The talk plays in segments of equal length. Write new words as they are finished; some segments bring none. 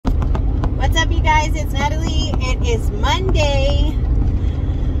What's up, you guys? It's Natalie. It is Monday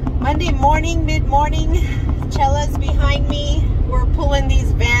morning, mid-morning. Chella's behind me. We're pulling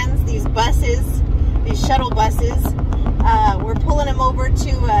these vans, these buses, these shuttle buses. We're pulling them over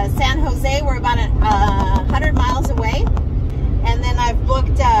to San Jose. We're about 100 miles away. And then I've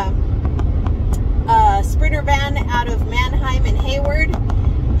booked a Sprinter van out of Mannheim and Hayward,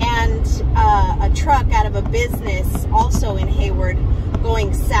 and a truck out of a business also in Hayward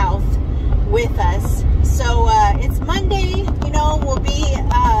going south with us. So it's Monday, you know, we'll be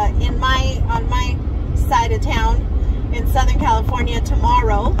on my side of town in Southern California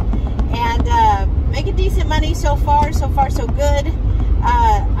tomorrow, and making decent money so far so good.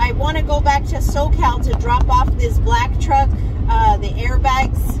 I want to go back to SoCal to drop off this black truck, the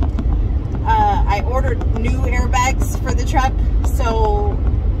airbags. I ordered new airbags for the truck, so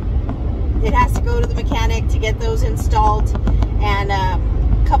it has to go to the mechanic to get those installed, and a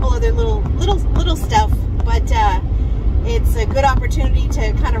couple other little stuff. But it's a good opportunity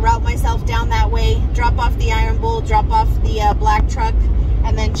to kind of route myself down that way, drop off the Iron Bull, drop off the black truck,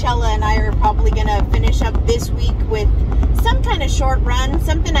 and then Chella and I are probably gonna finish up this week with some kind of short run,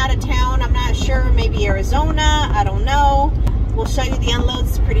 something out of town. I'm not sure, maybe Arizona, I don't know. We'll show you the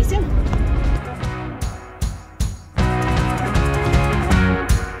unloads pretty soon.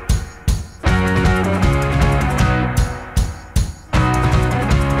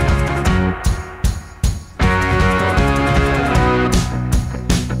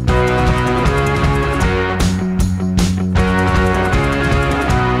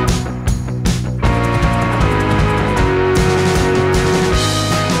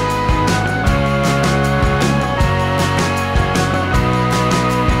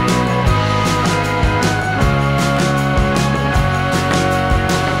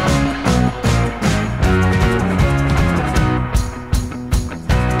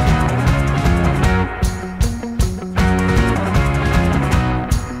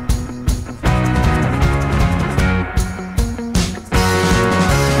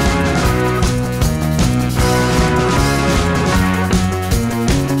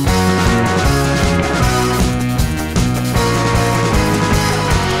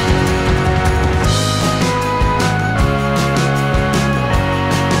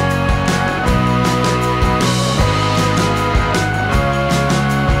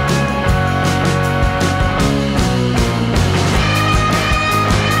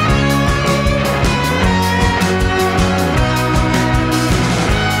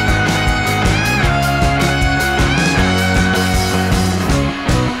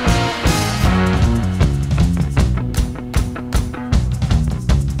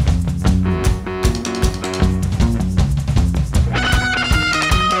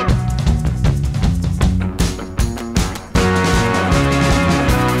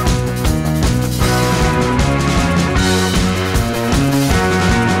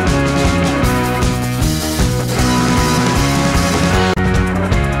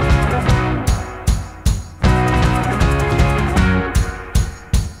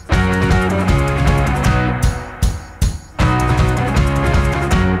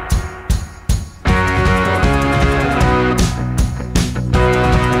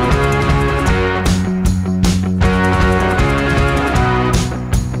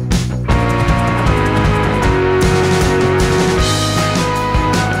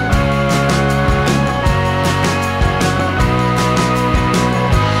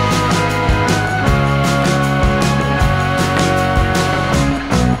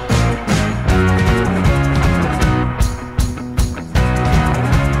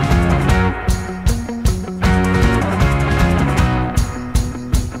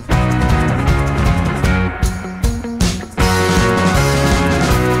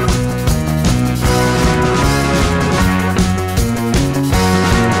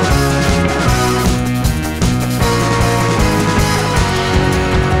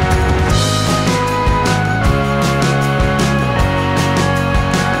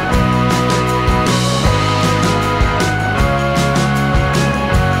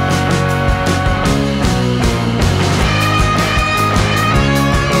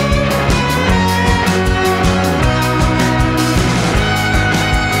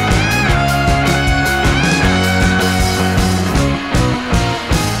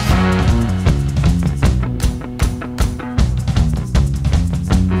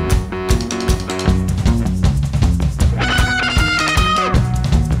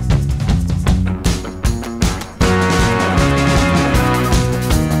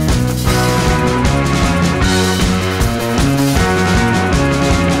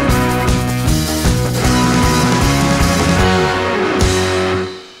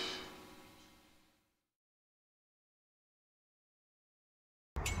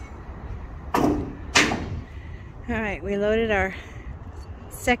 All right, we loaded our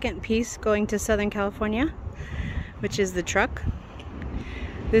second piece going to Southern California, which is the truck.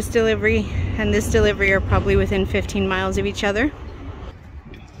 This delivery and this delivery are probably within 15 miles of each other.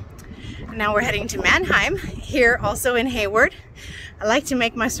 Now we're heading to Mannheim, here also in Hayward. I like to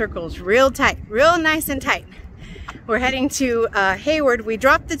make my circles real tight, real nice and tight. We're heading to Hayward. We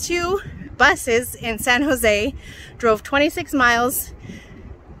dropped the 2 buses in San Jose, drove 26 miles,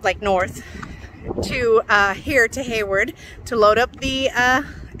 like north, to here to Hayward to load up the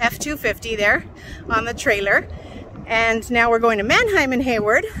F-250 there on the trailer. And now we're going to Mannheim in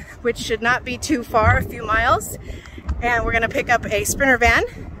Hayward, which should not be too far, a few miles. And we're gonna pick up a Sprinter van,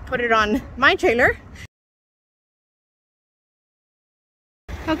 put it on my trailer.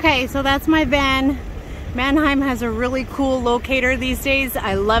 Okay, so that's my van. Mannheim has a really cool locator these days.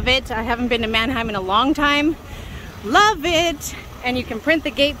 I love it. I haven't been to Mannheim in a long time. Love it. And you can print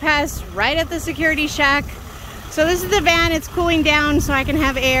the gate pass right at the security shack. So this is the van. It's cooling down so I can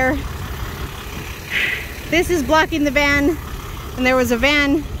have air. This is blocking the van. And there was a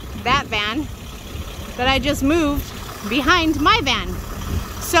van, that van, that I just moved behind my van.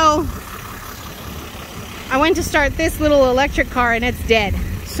 So I went to start this little electric car and it's dead.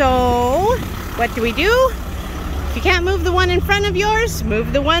 So what do? If you can't move the one in front of yours,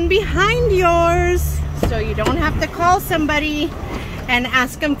 move the one behind yours, so you don't have to call somebody and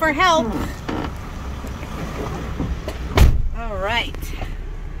ask them for help. All right.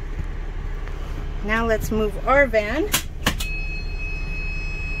 Now let's move our van.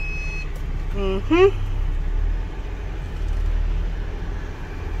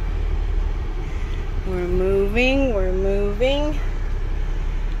 We're moving, we're moving.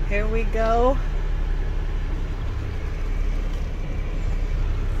 Here we go.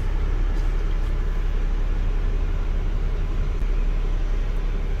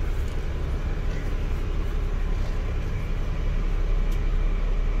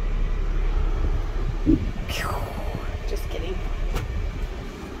 Just kidding.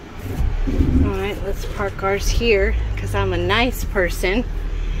 All right, let's park ours here because I'm a nice person.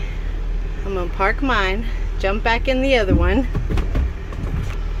 I'm gonna park mine, jump back in the other one.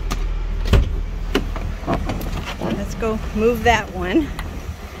 Let's go move that one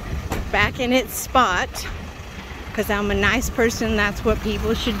back in its spot because I'm a nice person. That's what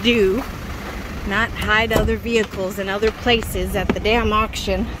people should do, not hide other vehicles in other places at the damn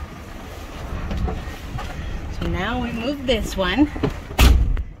auction. So now we move this one.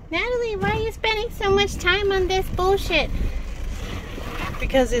 Natalie, why are you spending so much time on this bullshit?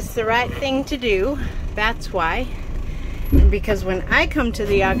 Because it's the right thing to do. That's why. And because when I come to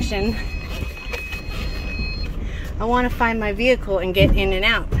the auction, I want to find my vehicle and get in and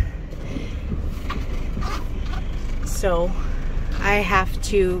out. So I have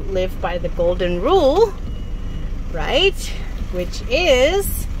to live by the golden rule, right? Which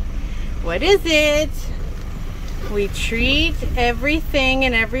is, what is it? We treat everything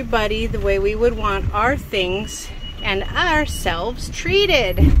and everybody the way we would want our things and ourselves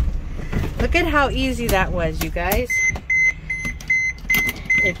treated. Look at how easy that was, you guys.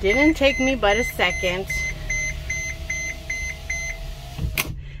 It didn't take me but a second.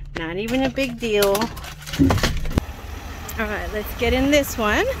 Not even a big deal. All right, let's get in this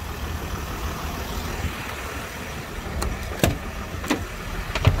one.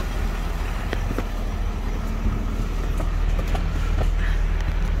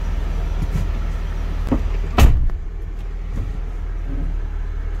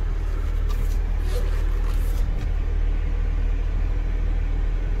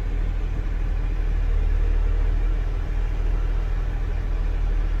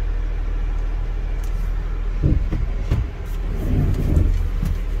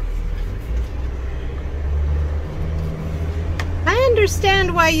 I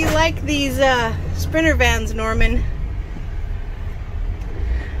understand why you like these Sprinter vans, Norman.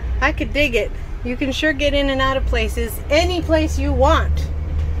 I could dig it. You can sure get in and out of places, any place you want,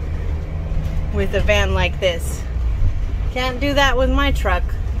 with a van like this. Can't do that with my truck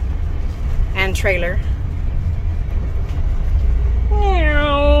and trailer.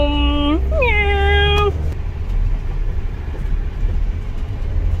 Meow, meow.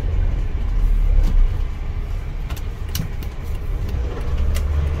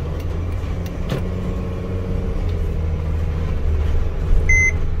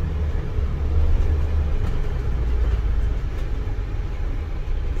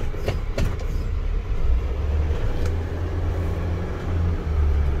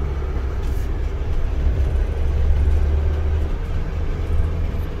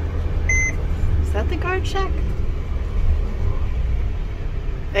 Is that the guard shack?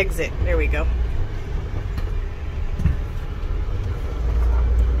 Exit. There we go.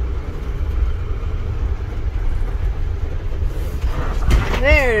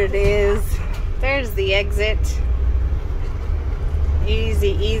 There it is. There's the exit. Easy,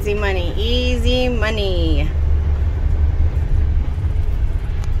 easy money. Easy money.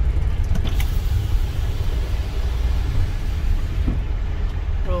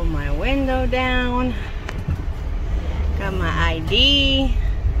 Roll my window down. Got my ID.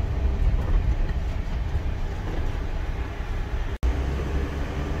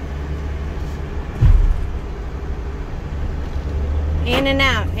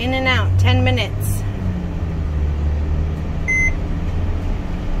 In and out, 10 minutes.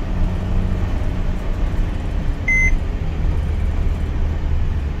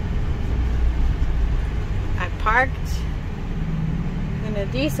 I parked in a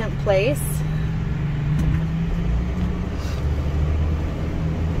decent place.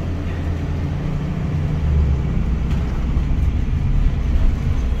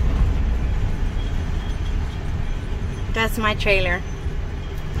 That's my trailer.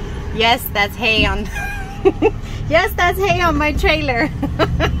 Yes, that's hay on yes, that's hay on my trailer.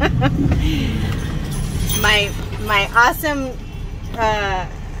 my awesome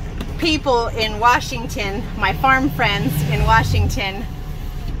people in Washington, my farm friends in Washington,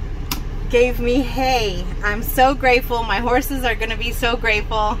 gave me hay. I'm so grateful. My horses are gonna be so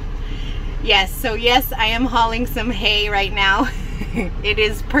grateful. Yes, so yes, I am hauling some hay right now. It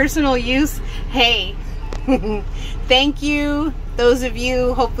is personal use hay. Thank you, those of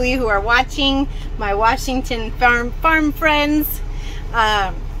you hopefully who are watching, my Washington farm friends.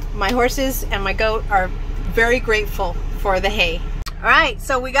 My horses and my goat are very grateful for the hay. All right,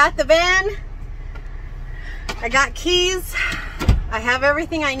 so we got the van. I got keys. I have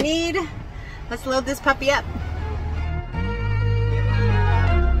everything I need. Let's load this puppy up.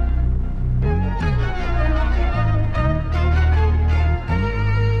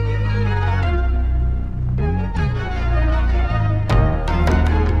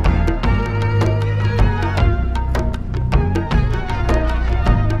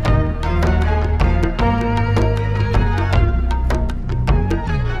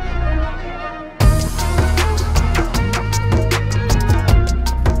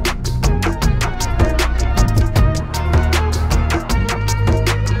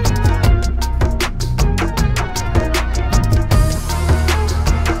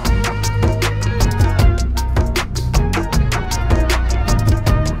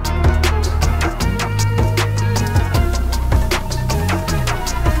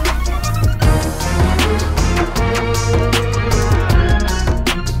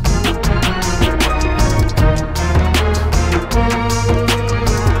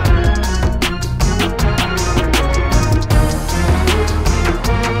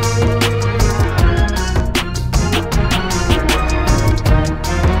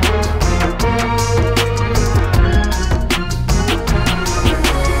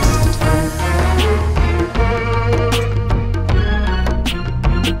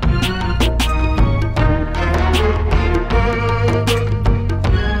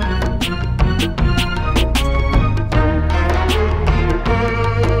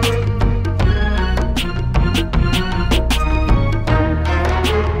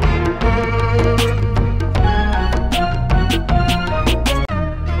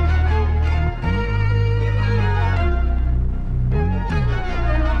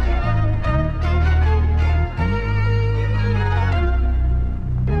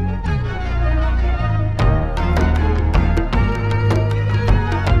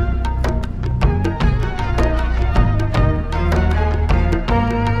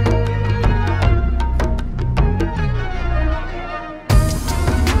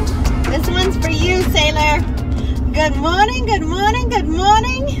 Good morning, good morning, good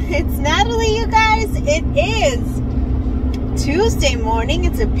morning. It's Natalie, you guys. It is Tuesday morning.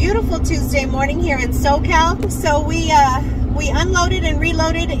 It's a beautiful Tuesday morning here in SoCal. So we unloaded and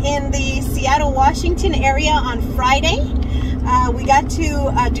reloaded in the Seattle, Washington area on Friday. We got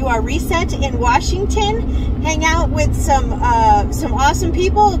to do our reset in Washington, hang out with some awesome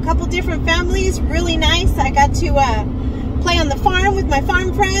people, a couple different families, really nice. I got to play on the farm with my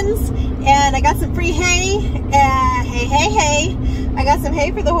farm friends, and I got some free hay. Hey. I got some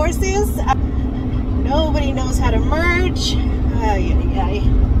hay for the horses. Nobody knows how to merge.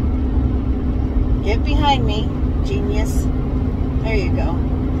 Get behind me, genius. There you go.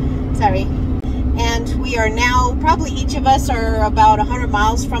 Sorry. And we are now, probably each of us are about 100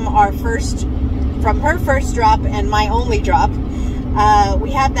 miles from her first drop and my only drop.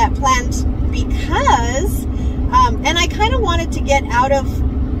 We have that planned because, and I kind of wanted to get out of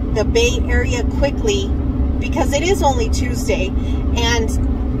the Bay Area quickly because it is only Tuesday,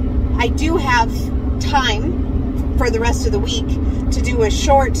 and I do have time for the rest of the week to do a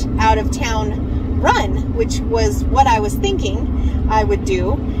short out-of-town run, which was what I was thinking I would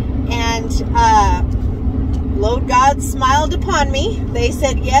do. And Load God smiled upon me. They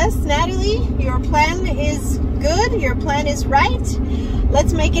said, yes, Natalie, your plan is good. Your plan is right.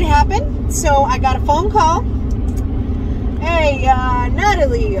 Let's make it happen. So I got a phone call. Hey,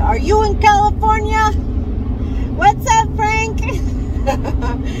 Natalie, are you in California? What's up, Frank?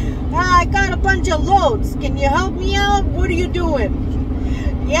 I got a bunch of loads. Can you help me out? What are you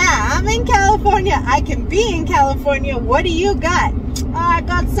doing? Yeah, I'm in California. I can be in California. What do you got? I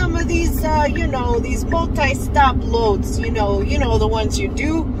got some of these, you know, these multi-stop loads. You know the ones you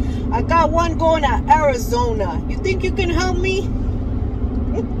do. I got one going to Arizona. You think you can help me?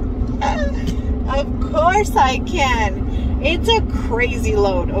 Of course I can. It's a crazy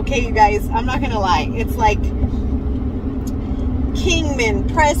load. Okay, you guys, I'm not gonna lie. It's like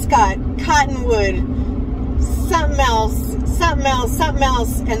Kingman, Prescott, Cottonwood, something else,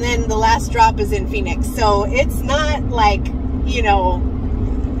 and then the last drop is in Phoenix. So it's not like, you know,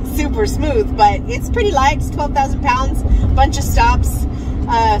 super smooth, but it's pretty light. It's 12,000 pounds, bunch of stops.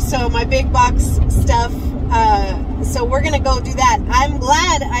 So my big box stuff. So we're gonna go do that. I'm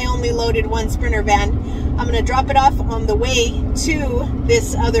glad I only loaded one Sprinter van. I'm gonna drop it off on the way to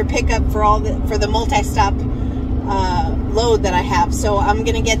this other pickup for the multi-stop load that I have. So I'm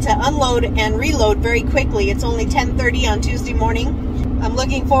gonna get to unload and reload very quickly. It's only 10:30 on Tuesday morning. I'm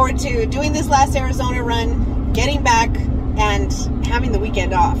looking forward to doing this last Arizona run, getting back, and having the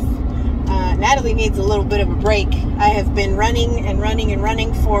weekend off. Natalie needs a little bit of a break. I have been running and running and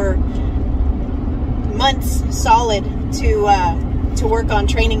running for months solid to work on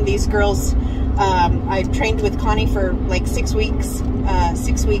training these girls. I trained with Connie for like 6 weeks,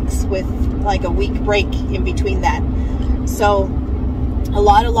 6 weeks with like a week break in between that. So a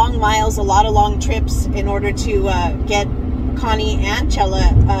lot of long miles, a lot of long trips in order to get Connie and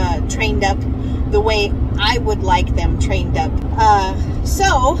Chella trained up the way I would like them trained up.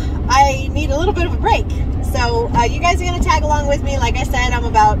 So I need a little bit of a break. So you guys are going to tag along with me. Like I said, I'm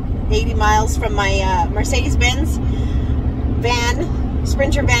about 80 miles from my Mercedes-Benz van,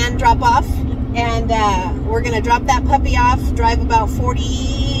 Sprinter van drop off. And we're going to drop that puppy off, drive about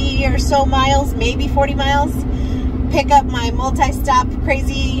 40 or so miles, maybe 40 miles, pick up my multi-stop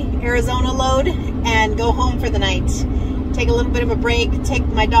crazy Arizona load, and go home for the night. Take a little bit of a break, take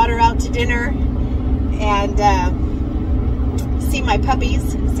my daughter out to dinner, and see my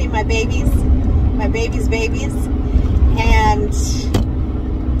puppies, see my babies, and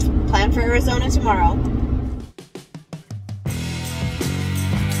plan for Arizona tomorrow.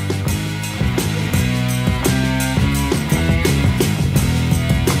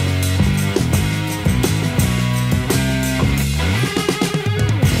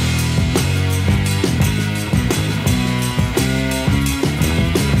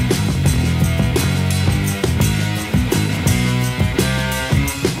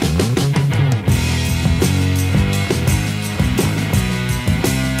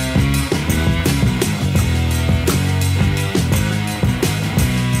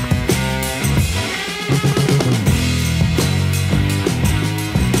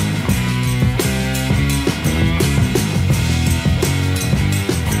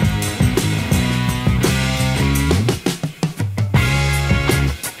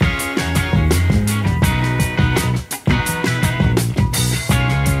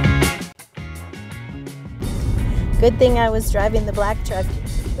 Good thing I was driving the black truck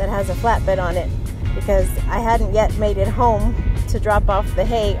that has a flatbed on it, because I hadn't yet made it home to drop off the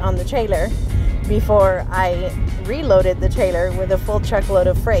hay on the trailer before I reloaded the trailer with a full truckload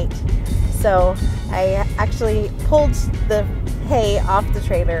of freight. So I actually pulled the hay off the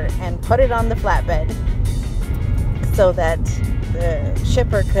trailer and put it on the flatbed so that the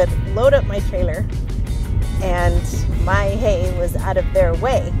shipper could load up my trailer and my hay was out of their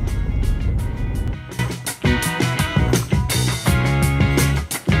way.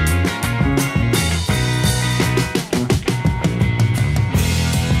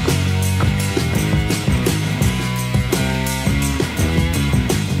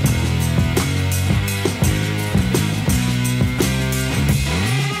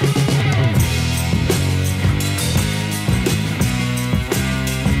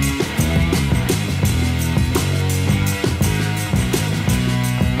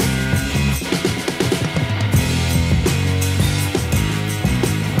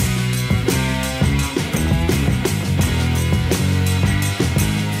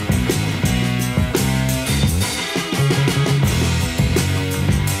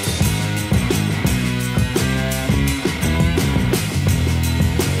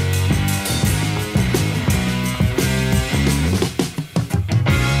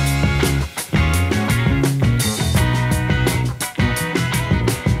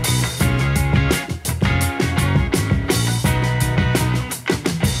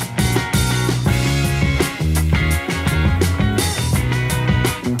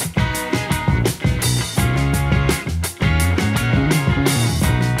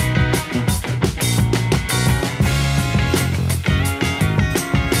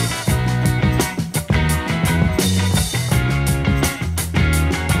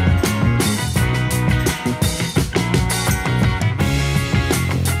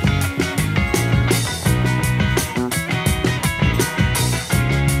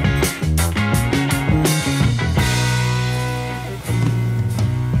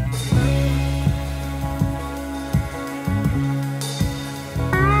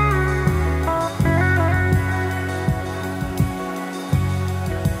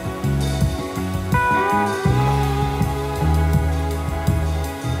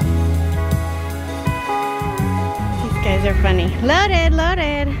 guys are funny. Loaded,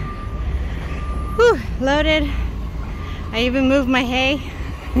 loaded. Whew, loaded. I even moved my hay.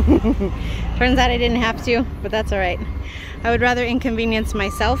 Turns out I didn't have to, but that's all right. I would rather inconvenience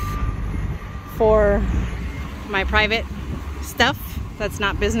myself for my private stuff that's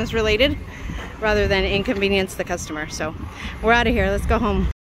not business related rather than inconvenience the customer. So we're out of here. Let's go home.